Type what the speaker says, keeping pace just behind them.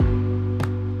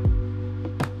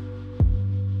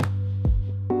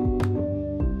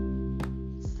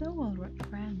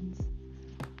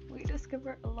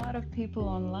people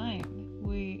online.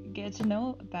 We get to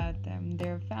know about them,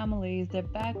 their families, their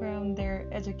background, their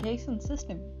education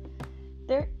system.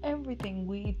 They're everything.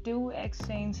 We do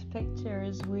exchange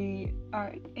pictures. We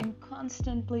are in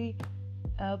constantly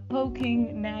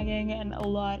poking, nagging, and a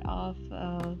lot of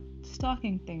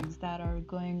stalking things that are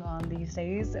going on these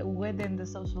days within the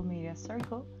social media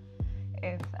circle.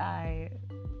 If I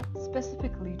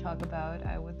specifically talk about,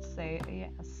 I would say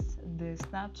yes, the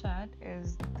Snapchat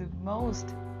is the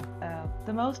most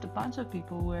a bunch of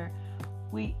people where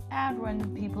we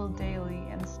outrun people daily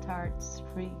and start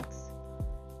streaks.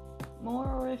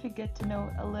 More, if you get to know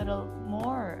a little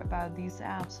more about these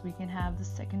apps, we can have the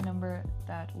second number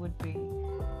that would be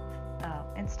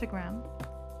Instagram.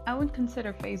 I would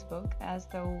consider Facebook as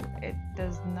though it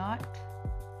does not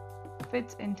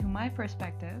fit into my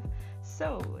perspective.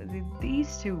 So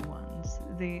these two ones,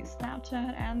 the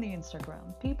Snapchat and the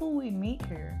Instagram, people we meet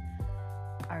here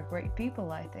are great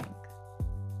people, I think.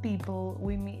 People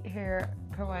we meet here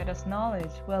provide us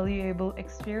knowledge, valuable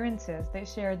experiences. They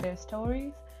share their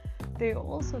stories. They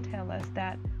also tell us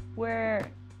that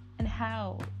where and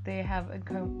how they have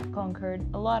conquered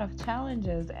a lot of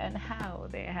challenges and how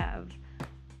they have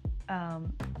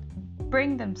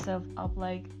bring themselves up.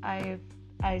 Like I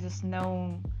just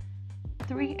know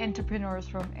 3 entrepreneurs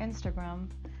from Instagram.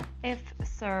 If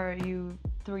sir you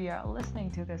 3 are listening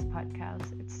to this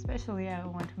podcast, especially I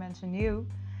want to mention you,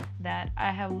 that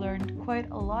I have learned quite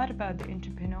a lot about the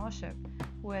entrepreneurship.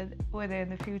 Whether in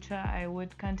the future I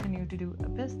would continue to do a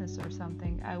business or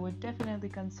something, I would definitely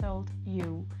consult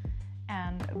you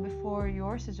and before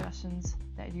your suggestions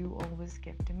that you always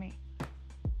give to me.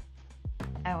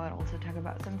 I would also talk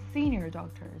about some senior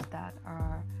doctors that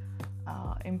are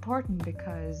important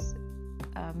because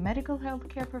medical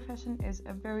healthcare profession is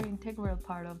a very integral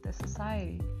part of the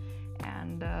society.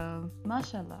 And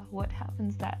mashallah, what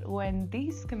happens that when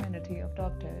these community of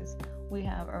doctors we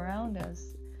have around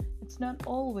us, it's not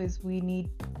always we need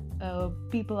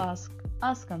people ask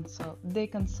us consult. They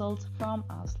consult from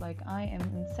us. Like I am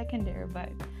in secondary, but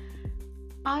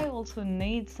I also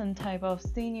need some type of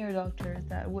senior doctors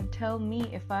that would tell me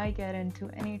if I get into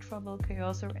any trouble,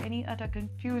 chaos, or any utter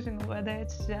confusion, whether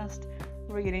it's just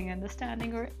reading,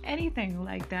 understanding, or anything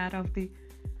like that of the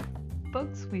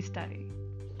books we study.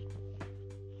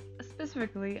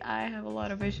 Specifically, I have a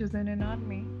lot of issues in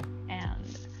anatomy,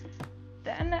 and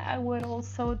then I would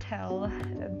also tell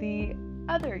the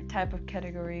other type of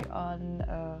category on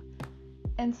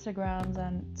Instagrams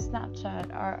and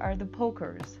Snapchat are the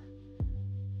pokers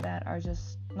that are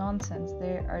just nonsense.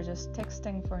 They are just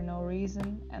texting for no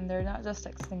reason, and they're not just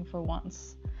texting for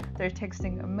once. They're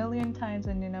texting a million times,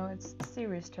 and it's a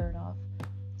serious turn off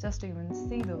just to even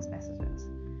see those messages.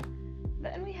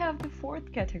 Then we have the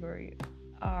fourth category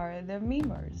are the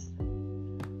memers.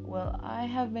 Well, I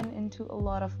have been into a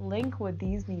lot of link with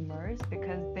these memers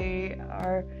because they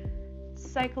are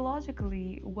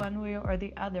psychologically one way or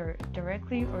the other,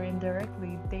 directly or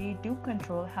indirectly, they do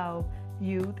control how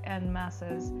youth and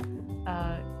masses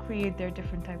create their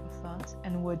different type of thoughts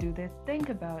and what do they think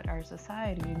about our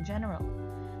society in general.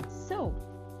 So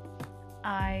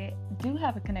I do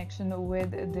have a connection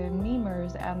with the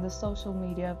memers and the social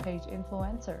media page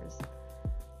influencers.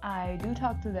 I do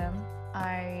talk to them.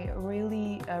 I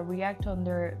really react on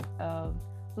their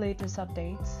latest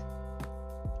updates.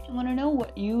 I want to know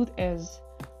what youth is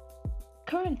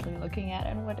currently looking at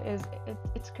and what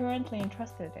it's currently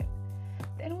interested in.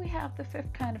 Then we have the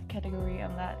fifth kind of category,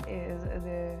 and that is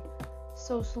the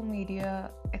social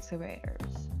media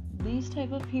excavators. These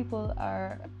type of people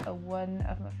are one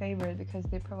of my favorite because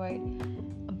they provide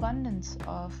abundance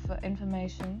of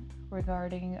information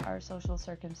regarding our social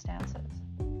circumstances.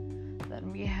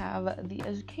 Then we have the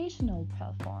educational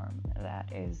platform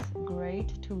that is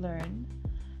great to learn,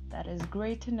 that is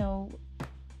great to know.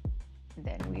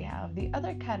 Then we have the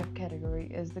other kind of category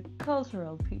is the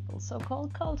cultural people,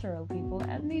 so-called cultural people,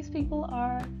 and these people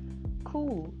are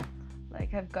cool.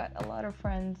 Like I've got a lot of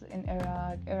friends in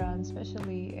Iraq, Iran,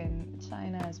 especially in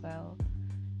China as well,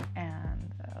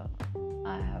 and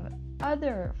I have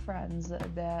other friends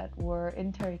that were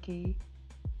in Turkey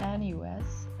and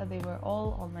US. They were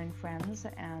all online friends,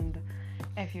 and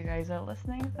if you guys are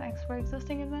listening, thanks for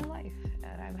existing in my life,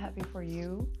 and I'm happy for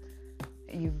you.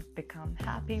 You've become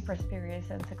happy, prosperous,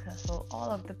 and successful, all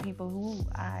of the people who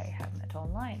I have met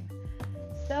online.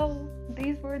 So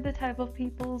these were the type of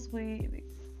peoples we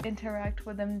interact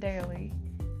with them daily.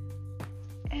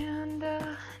 And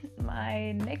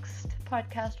my next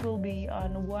podcast will be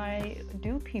on why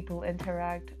do people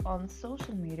interact on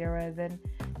social media rather than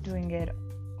doing it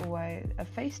a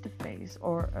face-to-face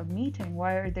or a meeting.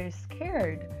 Why are they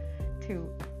scared to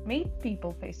meet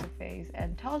people face to face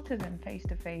and talk to them face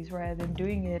to face rather than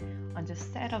doing it on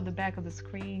just set of the back of the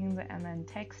screens and then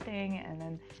texting and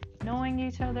then knowing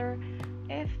each other.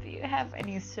 If you have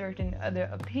any certain other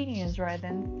opinions rather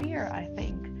than fear, I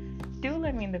think, do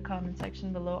let me in the comment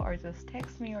section below or just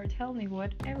text me or tell me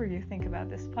whatever you think about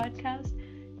this podcast.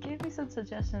 Give me some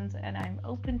suggestions and I'm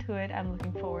open to it. I'm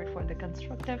looking forward for the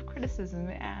constructive criticism,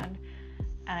 and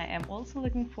I am also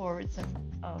looking forward to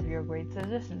some of your great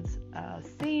suggestions.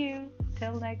 See you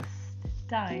till next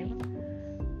time.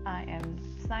 I am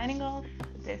signing off.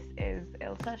 This is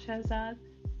Ilsa Shahzad.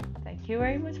 Thank you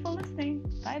very much for listening.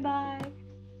 Bye bye.